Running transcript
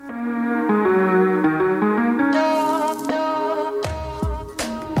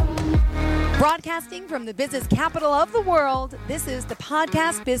Broadcasting from the business capital of the world, this is the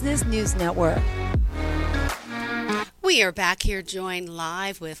Podcast Business News Network. We are back here joined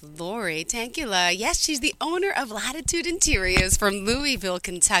live with Laurie Tancula. Yes, she's the owner of Latitude Interiors from Louisville,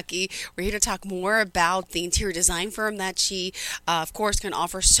 Kentucky. We're here to talk more about the interior design firm that she, of course, can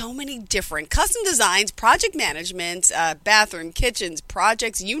offer so many different custom designs, project management, bathroom, kitchens,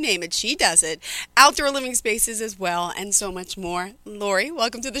 projects, you name it, she does it. Outdoor living spaces as well, and so much more. Laurie,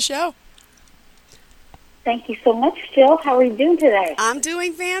 welcome to the show. Thank you so much, Jill. How are you doing today? I'm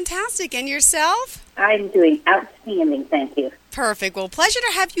doing fantastic. And yourself? I'm doing outstanding, thank you. Perfect. Well, pleasure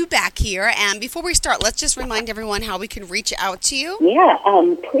to have you back here. And before we start, let's just remind everyone how we can reach out to you. Yeah,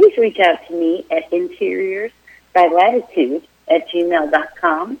 please reach out to me at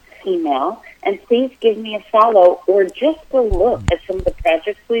interiorsbylatitude@gmail.com, email, and please give me a follow or just a look at some of the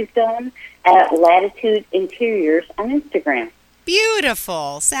projects we've done at Latitude Interiors on Instagram.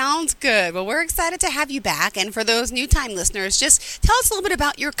 Beautiful. Sounds good. Well, we're excited to have you back. And for those new-time listeners, just tell us a little bit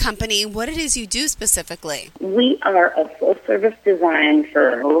about your company, what it is you do specifically. We are a full-service design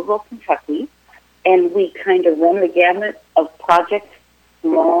for Louisville, Kentucky, and we kind of run the gamut of projects,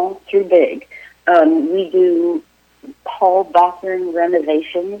 small through big. We do hall bathroom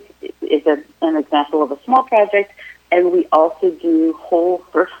renovations is an example of a small project, and we also do whole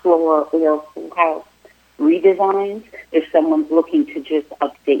first floor or full house redesigns if someone's looking to just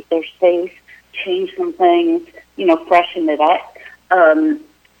update their space, change some things, freshen it up. And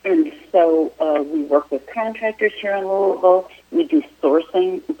so we work with contractors here in Louisville. We do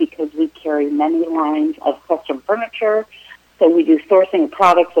sourcing because we carry many lines of custom furniture. So we do sourcing of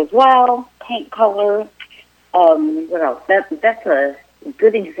products as well, paint color. What else? That's a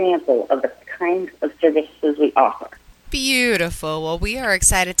good example of the kinds of services we offer. Beautiful. Well, we are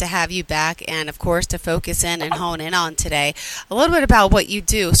excited to have you back and, of course, to focus in and hone in on today a little bit about what you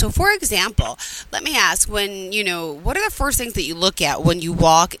do. So, for example, let me ask, what are the first things that you look at when you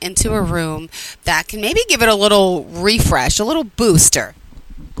walk into a room that can maybe give it a little refresh, a little booster?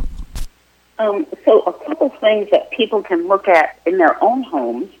 So a couple things that people can look at in their own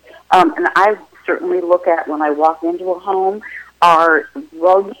homes, and I certainly look at when I walk into a home, are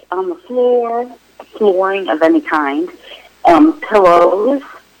rugs on the floor, flooring of any kind, pillows,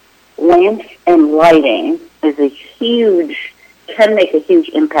 lamps, and lighting can make a huge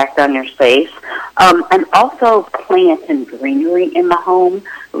impact on your space. And also plants and greenery in the home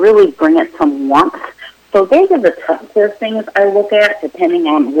really bring it some warmth. So those are the types of things I look at depending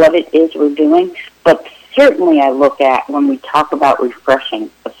on what it is we're doing. But certainly I look at when we talk about refreshing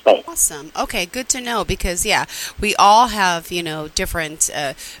the space. Awesome. Okay, good to know because, we all have, different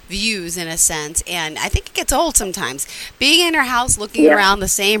views in a sense, and I think it gets old sometimes. Being in our house, looking around the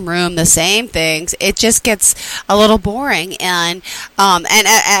same room, the same things, it just gets a little boring. And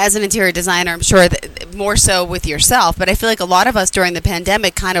as an interior designer, I'm sure that more so with yourself, but I feel like a lot of us during the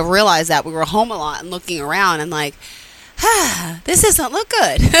pandemic kind of realized that we were home a lot and looking around and like, this doesn't look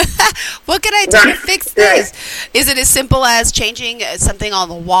good. What can I do to fix this? Is it as simple as changing something on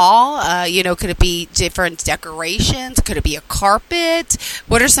the wall? Could it be different decorations? Could it be a carpet?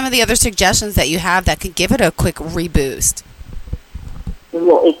 What are some of the other suggestions that you have that could give it a quick reboost?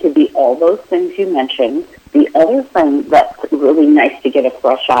 Well, it could be all those things you mentioned. The other thing that's really nice to get a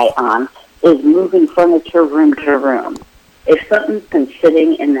fresh eye on is moving furniture room to room. If something's been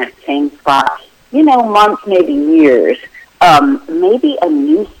sitting in that same spot, months, maybe years, maybe a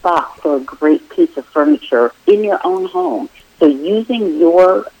new spot for a great piece of furniture in your own home. So using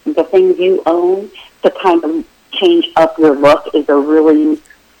the things you own to kind of change up your look is a really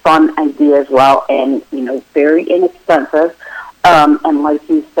fun idea as well, and, very inexpensive. And like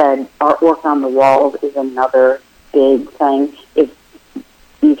you said, artwork on the walls is another big thing. If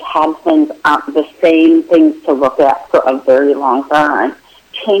you've had the same things to look at for a very long time,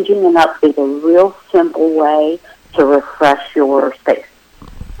 changing them up is a real simple way to refresh your space.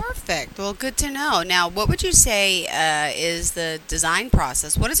 Perfect. Well, good to know. Now, what would you say is the design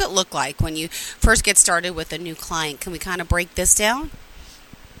process? What does it look like when you first get started with a new client? Can we kind of break this down?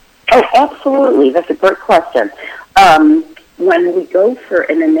 Oh, absolutely. That's a great question. When we go for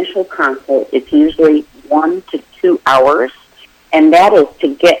an initial consult, it's usually 1 to 2 hours, and that is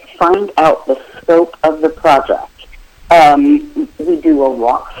to find out the scope of the project. We do a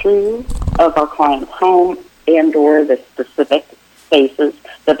walkthrough of our client's home and or the specific spaces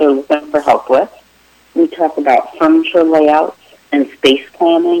that they're looking for help with. We talk about furniture layouts and space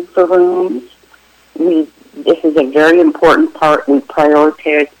planning for rooms. This is a very important part. We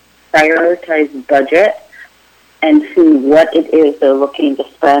prioritize budget and see what it is they're looking to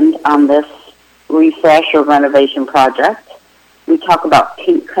spend on this refresh or renovation project. We talk about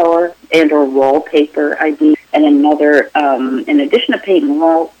paint color and or wallpaper ideas, and another, in addition to paint and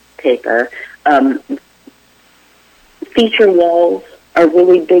wallpaper, feature walls are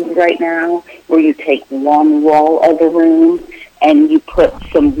really big right now, where you take one wall of the room and you put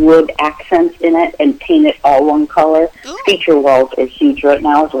some wood accents in it and paint it all one color. Ooh. Feature walls are huge right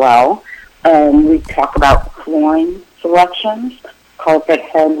now as well. We talk about flooring selections, carpet,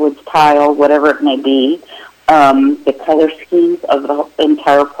 hardwood, tile, whatever it may be, the color schemes of the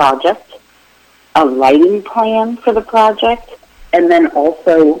entire project, a lighting plan for the project, and then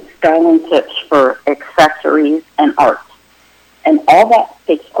also styling tips for accessories and art. And all that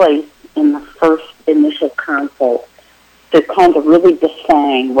takes place in the first initial consult to kind of really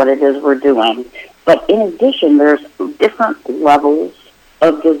define what it is we're doing. But in addition, there's different levels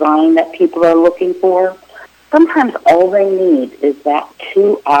of design that people are looking for. Sometimes all they need is that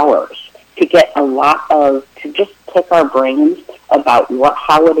 2 hours to get to just pick our brains about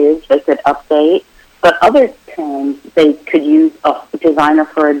how it is they could update. But other times they could use a designer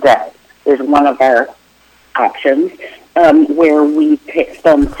for a day. There's one of our options where we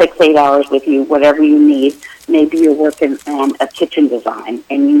spend 6-8 hours with you, whatever you need. Maybe you're working on a kitchen design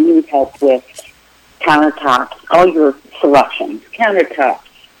and you need help with countertops, all your selections, countertops,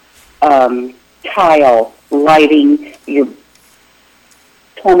 tile, lighting, your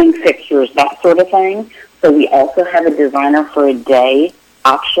plumbing fixtures, that sort of thing. So we also have a designer for a day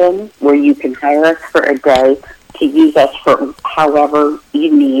option where you can hire us for a day to use us for however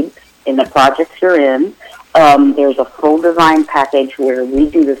you need in the projects you're in. There's a full design package where we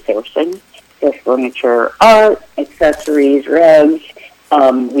do the sourcing, the furniture, art, accessories, rugs.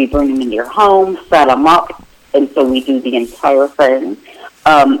 We bring them into your home, set them up, and so we do the entire thing.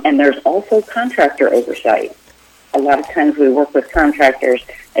 And there's also contractor oversight. A lot of times we work with contractors,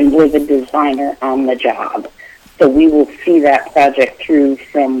 and we're the designer on the job. So we will see that project through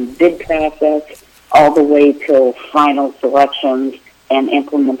from bid process all the way till final selections and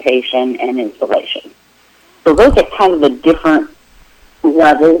implementation and installation. So those are kind of the different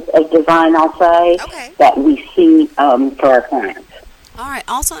levels of design, I'll say, Okay. that we see for our clients. All right.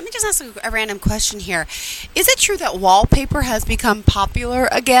 Also, let me just ask a random question here. Is it true that wallpaper has become popular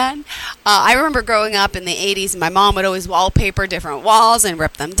again? I remember growing up in the 80s, my mom would always wallpaper different walls and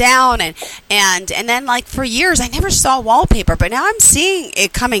rip them down. And then, like, for years, I never saw wallpaper. But now I'm seeing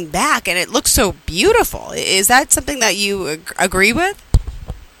it coming back, and it looks so beautiful. Is that something that you agree with?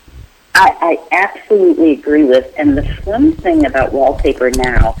 I absolutely agree with. And the fun thing about wallpaper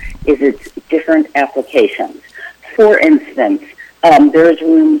now is its different applications. For instance, there's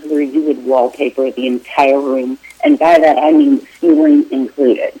rooms where you would wallpaper the entire room, and by that I mean ceiling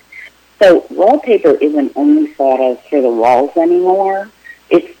included. So wallpaper isn't only thought of for the walls anymore.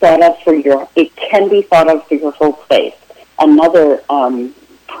 It's thought of it can be thought of for your whole space. Another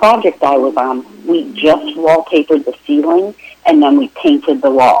project I was on, we just wallpapered the ceiling, and then we painted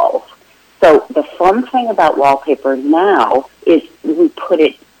the walls. So the fun thing about wallpaper now is we put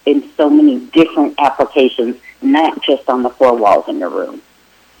it in so many different applications, not just on the four walls in your room.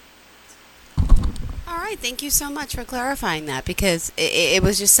 All right, thank you so much for clarifying that, because it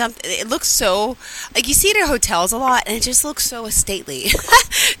was just something. It looks so, like, you see it at hotels a lot, and it just looks so stately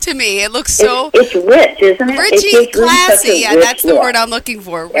to me. It looks so it's rich, isn't it? Richy, classy. Yeah, that's the word I'm looking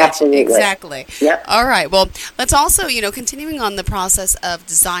for. Rich, absolutely. Exactly. Yep. All right. Well, let's also, continuing on the process of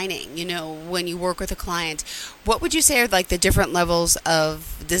designing. When you work with a client, what would you say are like the different levels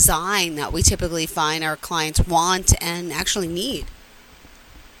of design that we typically find our clients want and actually need?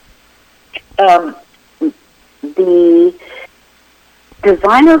 The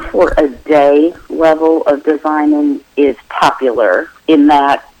designer for a day level of designing is popular in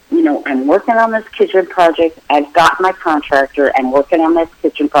that, I'm working on this kitchen project. I've got my contractor. I'm working on this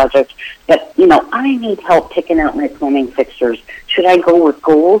kitchen project. But, I need help picking out my plumbing fixtures. Should I go with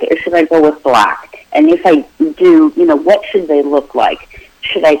gold or should I go with black? And if I do, what should they look like?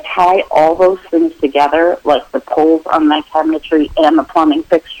 Should I tie all those things together, like the poles on my cabinetry and the plumbing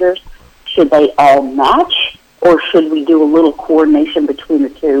fixtures? Should they all match? Or should we do a little coordination between the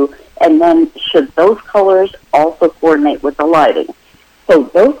two? And then should those colors also coordinate with the lighting? So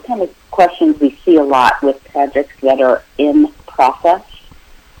those kind of questions we see a lot with projects that are in process.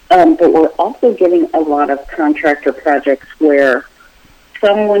 But we're also getting a lot of contractor projects where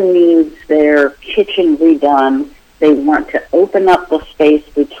someone needs their kitchen redone. They want to open up the space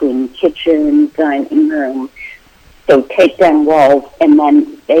between kitchen, dining room, so take down walls, and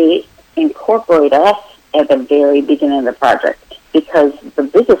then they incorporate us at the very beginning of the project, because the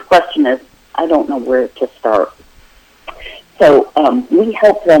biggest question is, I don't know where to start. So we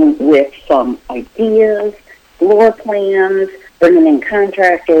help them with some ideas, floor plans, bringing in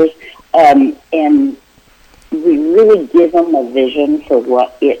contractors, and we really give them a vision for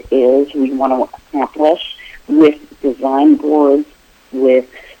what it is we want to accomplish with design boards, with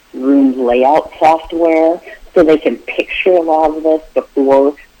room layout software, so they can picture a lot of this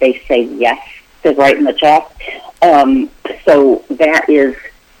before they say yes to writing the check. So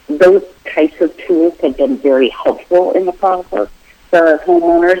those types of tools have been very helpful in the process for our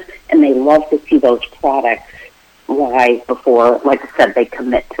homeowners, and they love to see those products live before, like I said, they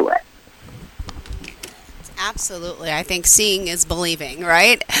commit to it. Absolutely. I think seeing is believing,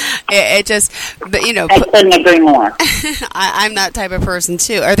 right? It just, but I couldn't agree more. I'm that type of person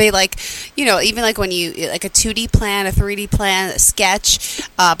too. Are they like, even like when you, like a 2D plan, a 3D plan, a sketch,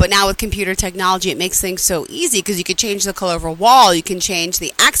 but now with computer technology, it makes things so easy because you could change the color of a wall, you can change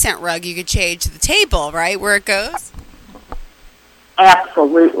the accent rug, you could change the table, right, where it goes?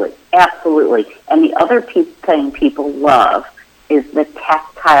 Absolutely. Absolutely. And the other thing people love is the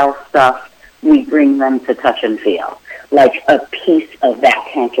tactile stuff we bring them to touch and feel, like a piece of that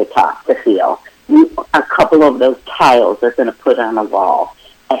countertop to feel, a couple of those tiles they're going to put on a wall,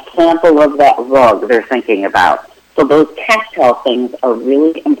 a sample of that rug they're thinking about. So those tactile things are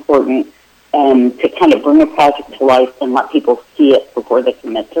really important to kind of bring a project to life and let people see it before they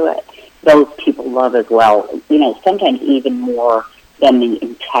commit to it. Those people love as well, sometimes even more than the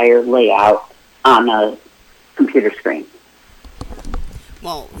entire layout on a computer screen.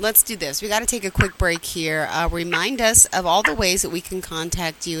 Well, let's do this. We got to take a quick break here. Remind us of all the ways that we can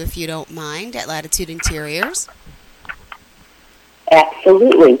contact you, if you don't mind, at Latitude Interiors.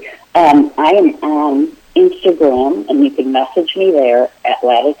 Absolutely. I am on Instagram, and you can message me there at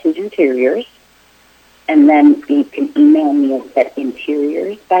Latitude Interiors. And then you can email me at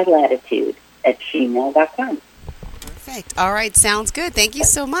interiorsbylatitude@gmail.com. Perfect. All right. Sounds good. Thank you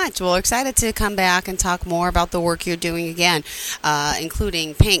so much. Well, excited to come back and talk more about the work you're doing again,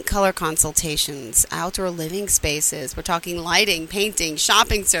 including paint color consultations, outdoor living spaces. We're talking lighting, painting,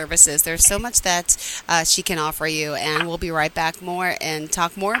 shopping services. There's so much that she can offer you, and we'll be right back more and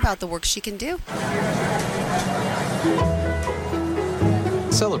talk more about the work she can do.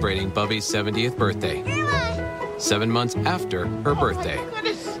 Celebrating Bubby's 70th birthday. 7 months after her birthday.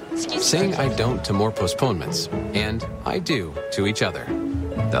 Saying I don't to more postponements, and I do to each other.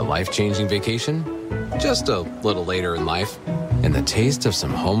 That life-changing vacation, just a little later in life, and the taste of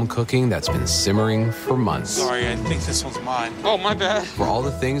some home cooking that's been simmering for months. Sorry, I think this one's mine. Oh, my bad. For all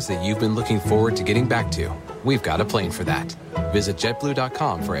the things that you've been looking forward to getting back to, we've got a plane for that. Visit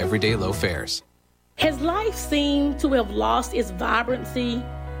JetBlue.com for everyday low fares. Has life seemed to have lost its vibrancy?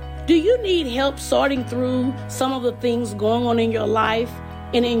 Do you need help sorting through some of the things going on in your life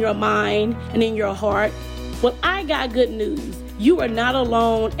and in your mind and in your heart? Well, I got good news. You are not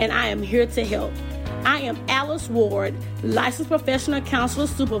alone, and I am here to help. I am Alice Ward, licensed professional counselor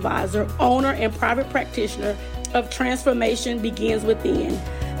supervisor, owner, and private practitioner of Transformation Begins Within.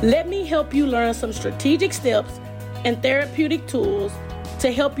 Let me help you learn some strategic steps and therapeutic tools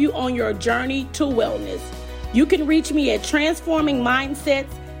to help you on your journey to wellness. You can reach me at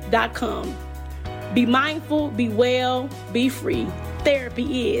transformingmindsets.com. Be mindful, be well, be free.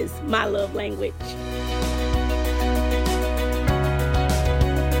 Therapy is my love language.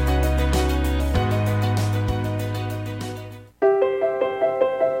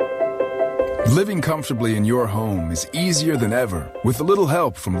 Living comfortably in your home is easier than ever with a little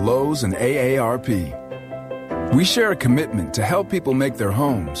help from Lowe's and AARP. We share a commitment to help people make their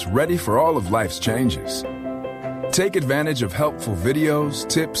homes ready for all of life's changes. Take advantage of helpful videos,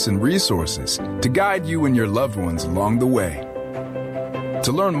 tips, and resources to guide you and your loved ones along the way.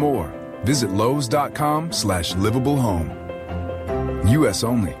 To learn more, visit Lowe's.com/livablehome. U.S.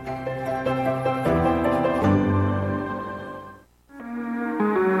 only.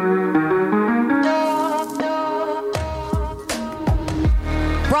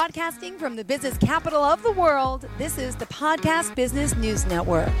 Broadcasting from the business capital of the world, this is the Podcast Business News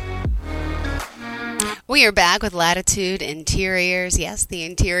Network. We are back with Latitude Interiors. Yes, the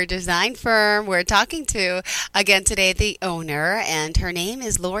interior design firm. We're talking to, again today, the owner, and her name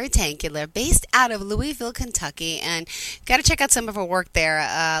is Laurie Tancula, based out of Louisville, Kentucky. And got to check out some of her work there,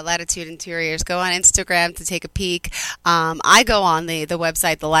 Latitude Interiors. Go on Instagram to take a peek. I go on the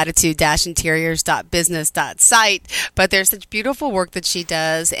website, the latitude-interiors.business.site, but there's such beautiful work that she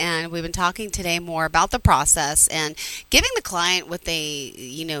does, and we've been talking today more about the process and giving the client what they,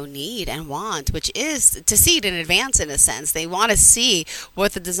 need and want, which is to see it in advance, in a sense. They want to see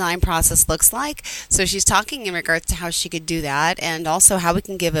what the design process looks like. So she's talking in regards to how she could do that, and also how we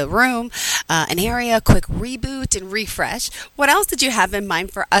can give a room, an area, a quick reboot and refresh. What else did you have in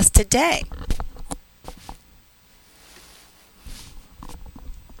mind for us today?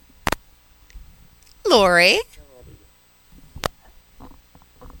 Laurie.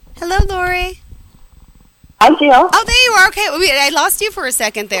 Hello, Laurie. Hi, Jill. Oh, there you are. Okay, I lost you for a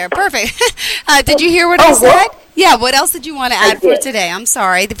second there. Perfect. Did you hear what I said? What? Yeah, what else did you want to add for did. today? I'm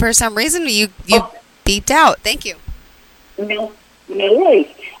sorry. For some reason, you beeped out. Thank you. No worries.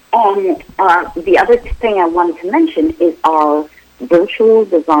 The other thing I wanted to mention is our virtual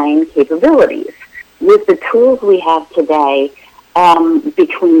design capabilities. With the tools we have today,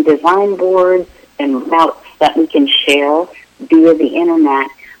 between design boards and routes that we can share via the internet,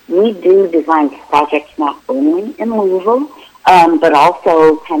 we do design projects not only in Louisville, but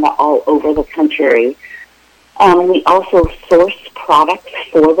also kind of all over the country. We also source products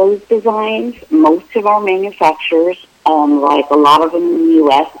for those designs. Most of our manufacturers, like a lot of them in the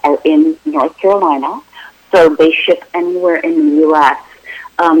U.S., are in North Carolina, so they ship anywhere in the U.S.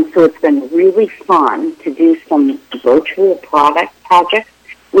 So it's been really fun to do some virtual product projects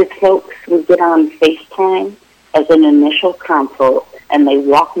with folks. We get on FaceTime as an initial consult, and they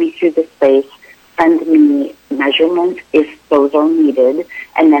walk me through the space, send me measurements if those are needed,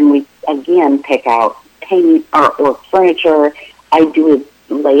 and then we, again, pick out paint or furniture. I do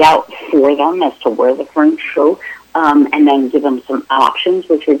a layout for them as to where the furniture, and then give them some options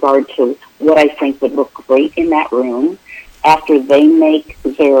with regard to what I think would look great in that room. After they make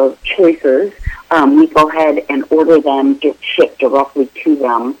their choices, we go ahead and order them, get shipped directly to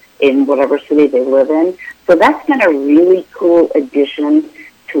them in whatever city they live in. So that's been a really cool addition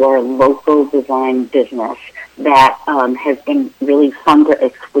to our local design business that has been really fun to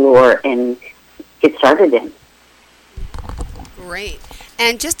explore and get started in. Great.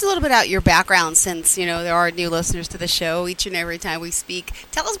 And just a little bit about your background, since, there are new listeners to the show each and every time we speak.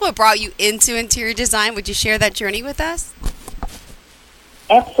 Tell us what brought you into interior design. Would you share that journey with us?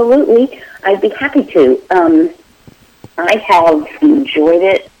 Absolutely. I'd be happy to. I have enjoyed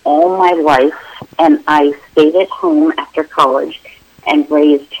it all my life, and I stayed at home after college and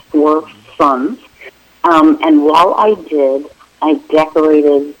raised 4 sons. And while I did, I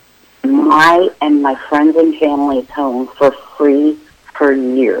decorated my and my friends and family's home for free for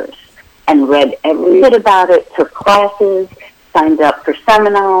years and read every bit about it, took classes, signed up for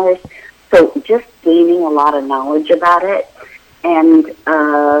seminars, so just gaining a lot of knowledge about it. And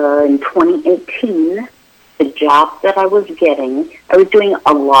in 2018, the jobs that I was getting, I was doing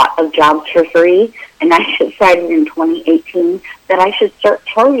a lot of jobs for free, and I decided in 2018 that I should start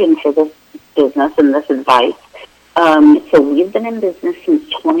charging for this business and this advice. So we've been in business since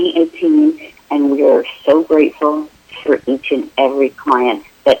 2018, and we are so grateful for each and every client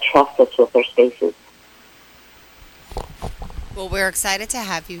that trusts us with their spaces. Well, we're excited to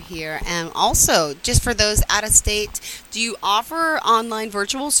have you here. And also, just for those out of state, do you offer online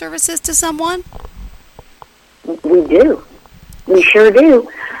virtual services to someone? We do. We sure do.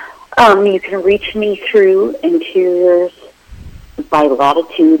 You can reach me through interiors by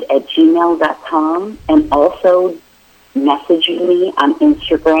Latitude at gmail.com, and also message me on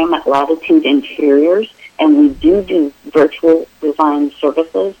Instagram at Latitude Interiors. And we do virtual design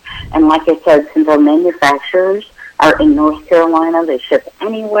services. And like I said, since our manufacturers are in North Carolina, they ship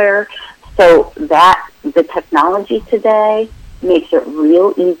anywhere. So that the technology today makes it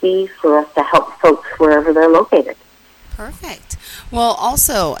real easy for us to help folks wherever they're located. Perfect. Well,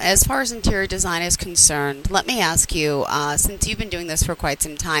 also, as far as interior design is concerned, let me ask you, since you've been doing this for quite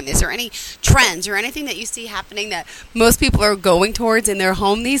some time, is there any trends or anything that you see happening that most people are going towards in their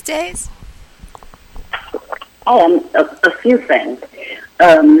home these days? A few things.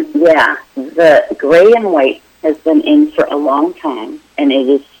 The gray and white has been in for a long time, and it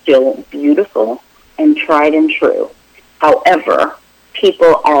is still beautiful and tried and true. However,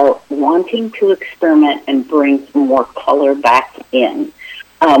 people are wanting to experiment and bring more color back in.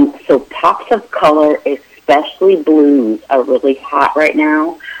 So pops of color, especially blues, are really hot right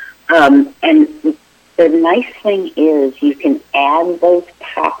now. And the nice thing is you can add those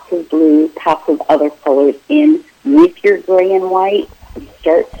pops of blue, pops of other colors in with your gray and white.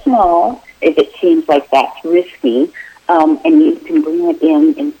 Start small if it seems like that's risky, and you can bring it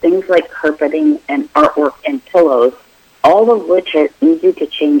in things like carpeting and artwork and pillows, all of which are easy to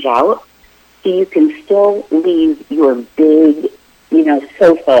change out, so you can still leave your big,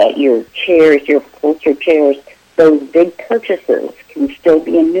 sofa, your chairs, your upholstered chairs. Those big purchases can still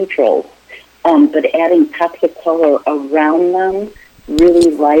be in neutrals, but adding pops of color around them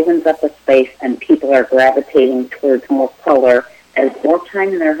really livens up a space, and people are gravitating towards more color as more time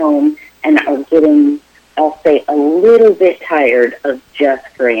in their home and are getting, I'll say, a little bit tired of just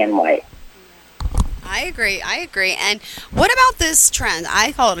gray and white. I agree. And what about this trend?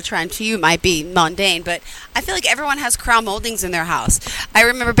 I call it a trend. To you, it might be mundane, but I feel like everyone has crown moldings in their house. I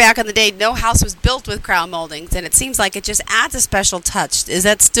remember back in the day, no house was built with crown moldings, and it seems like it just adds a special touch. Is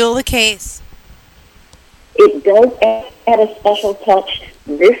that still the case? It does add a special touch.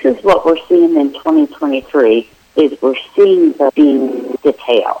 This is what we're seeing in 2023, is we're seeing the being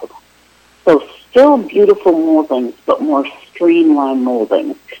detailed. So still beautiful moldings, but more streamlined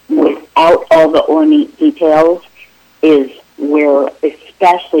moldings without all the ornate details is where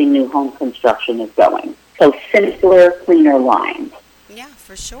especially new home construction is going. So simpler, cleaner lines. Yeah,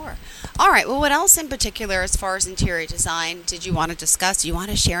 for sure. All right. Well, what else in particular as far as interior design did you want to discuss? Do you want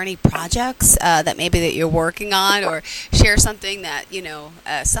to share any projects that maybe that you're working on, or share something that,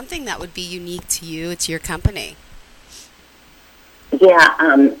 something that would be unique to you, to your company?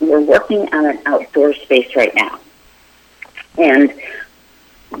 Yeah, we're working on an outdoor space right now. And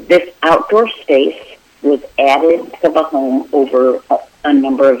this outdoor space was added to the home over a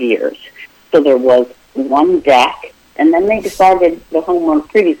number of years. So there was one deck, and then they decided, the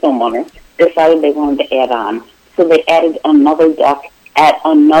previous homeowner decided they wanted to add on. So they added another deck at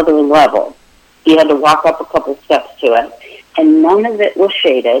another level. You had to walk up a couple steps to it. And none of it was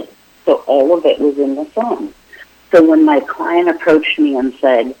shaded, so all of it was in the sun. So when my client approached me and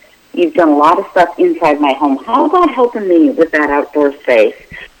said, "You've done a lot of stuff inside my home. How about helping me with that outdoor space?"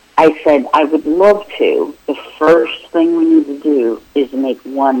 I said, "I would love to. The first thing we need to do is make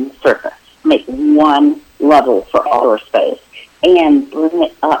one surface, make one level for outdoor space, and bring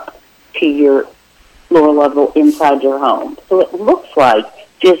it up to your floor level inside your home. So it looks like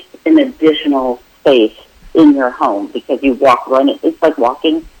just an additional space in your home because you walk right. It's like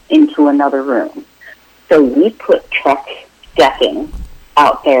walking into another room." So we put truck decking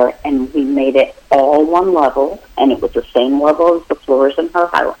out there, and we made it all one level, and it was the same level as the floors in her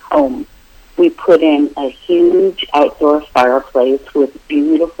home. We put in a huge outdoor fireplace with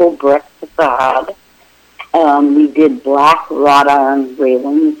beautiful brick facade. We did black wrought iron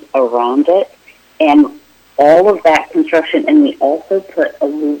railings around it, and all of that construction, and we also put a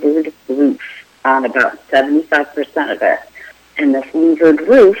louvered roof on about 75% of it. And this louvered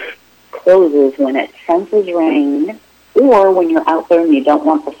roof closes when it senses rain, or when you're out there and you don't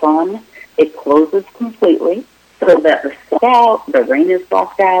want the sun, it closes completely so that the rain is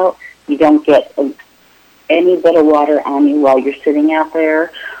blocked out, you don't get any bit of water on you while you're sitting out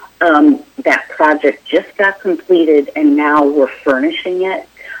there. That project just got completed, and now we're furnishing it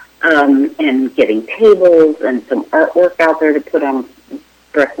and getting tables and some artwork out there to put on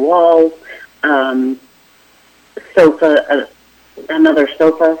brick walls, another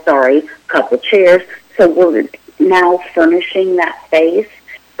sofa, couple chairs. So we're now furnishing that space.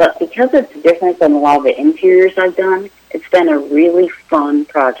 But because it's different than a lot of the interiors I've done, it's been a really fun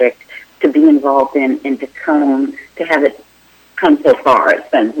project to be involved in and to have it come so far. It's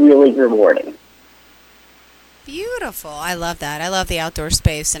been really rewarding. Beautiful. I love that. I love the outdoor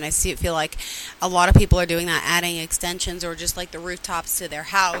space, and I feel like a lot of people are doing that, adding extensions or just like the rooftops to their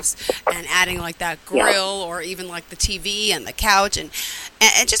house and adding like that grill or even like the TV and the couch. And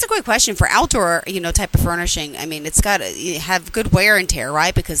just a quick question for outdoor, type of furnishing. I mean, it's got to have good wear and tear,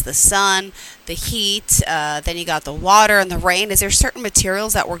 right? Because the sun, the heat, then you got the water and the rain. Is there certain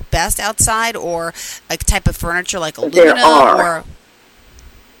materials that work best outside, or like type of furniture like aluminum? There are.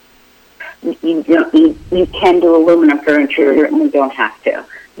 You can do aluminum furniture, you certainly don't have to.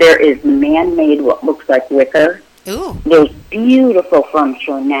 There is man-made what looks like wicker. Ooh. There's beautiful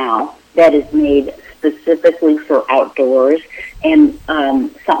furniture now that is made specifically for outdoors, and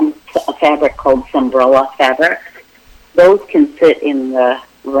a fabric called Sunbrella fabrics. Those can sit in the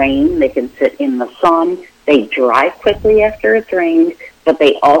rain, they can sit in the sun, they dry quickly after it's rained, but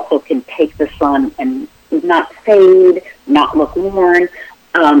they also can take the sun and not fade, not look worn.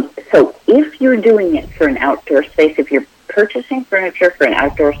 So if you're doing it for an outdoor space, if you're purchasing furniture for an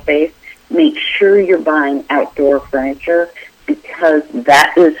outdoor space, make sure you're buying outdoor furniture, because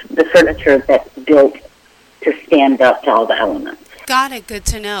that is the furniture that's built to stand up to all the elements. Got it. Good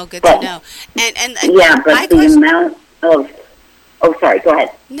to know. Good to know. And but the amount of... Oh, sorry. Go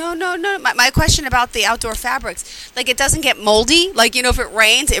ahead. No. My question about the outdoor fabrics, like it doesn't get moldy? Like, if it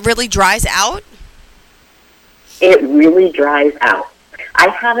rains, it really dries out? It really dries out. I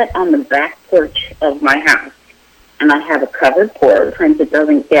have it on the back porch of my house, and I have a covered porch since it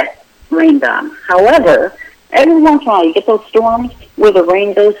doesn't get rained on. However, every once in a while you get those storms where the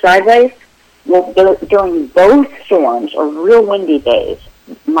rain goes sideways. Well, during those storms or real windy days,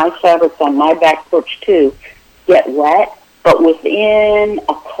 my fabrics on my back porch too get wet, but within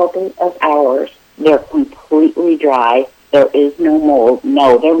a couple of hours, they're completely dry. There is no mold.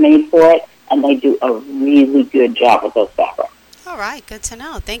 No, they're made for it, and they do a really good job with those fabrics. All right, good to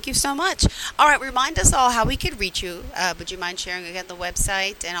know. Thank you so much. All right, remind us all how we could reach you. Would you mind sharing again the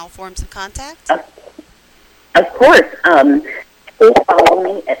website and all forms of contact? Of course. Please follow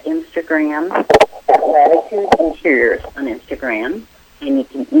me at Instagram at Latitude Interiors on Instagram, and you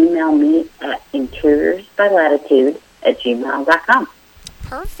can email me at interiorsbylatitude@gmail.com.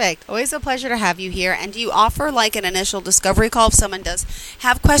 Perfect. Always a pleasure to have you here. And do you offer like an initial discovery call if someone does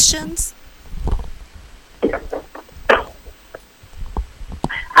have questions?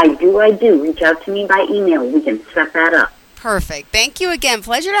 I do. Reach out to me by email. We can set that up. Perfect. Thank you again.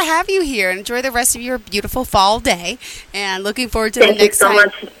 Pleasure to have you here. Enjoy the rest of your beautiful fall day. And looking forward to the next time.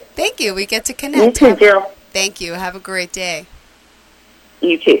 Thank you so much. Thank you. We get to connect. You too, Jill. Thank you. Have a great day.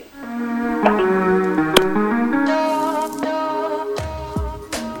 You too.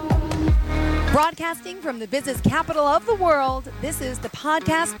 Broadcasting from the business capital of the world, this is the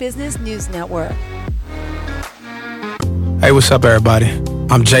Podcast Business News Network. Hey, what's up, everybody?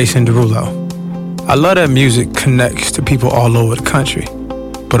 I'm Jason Derulo. I love that music connects to people all over the country.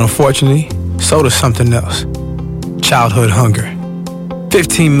 But unfortunately, so does something else. Childhood hunger.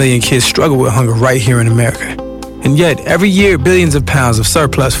 15 million kids struggle with hunger right here in America. And yet, every year, billions of pounds of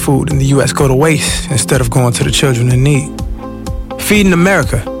surplus food in the U.S. go to waste instead of going to the children in need. Feeding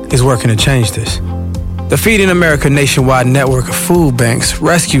America is working to change this. The Feeding America nationwide network of food banks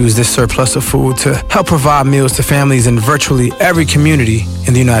rescues this surplus of food to help provide meals to families in virtually every community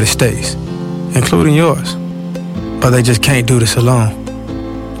in the United States, including yours. But they just can't do this alone.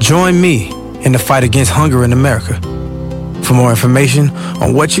 Join me in the fight against hunger in America. For more information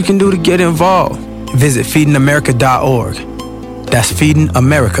on what you can do to get involved, visit feedingamerica.org. That's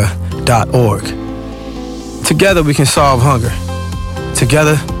feedingamerica.org. Together we can solve hunger.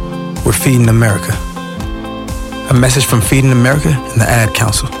 Together, we're Feeding America. A message from Feeding America and the Ad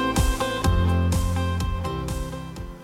Council.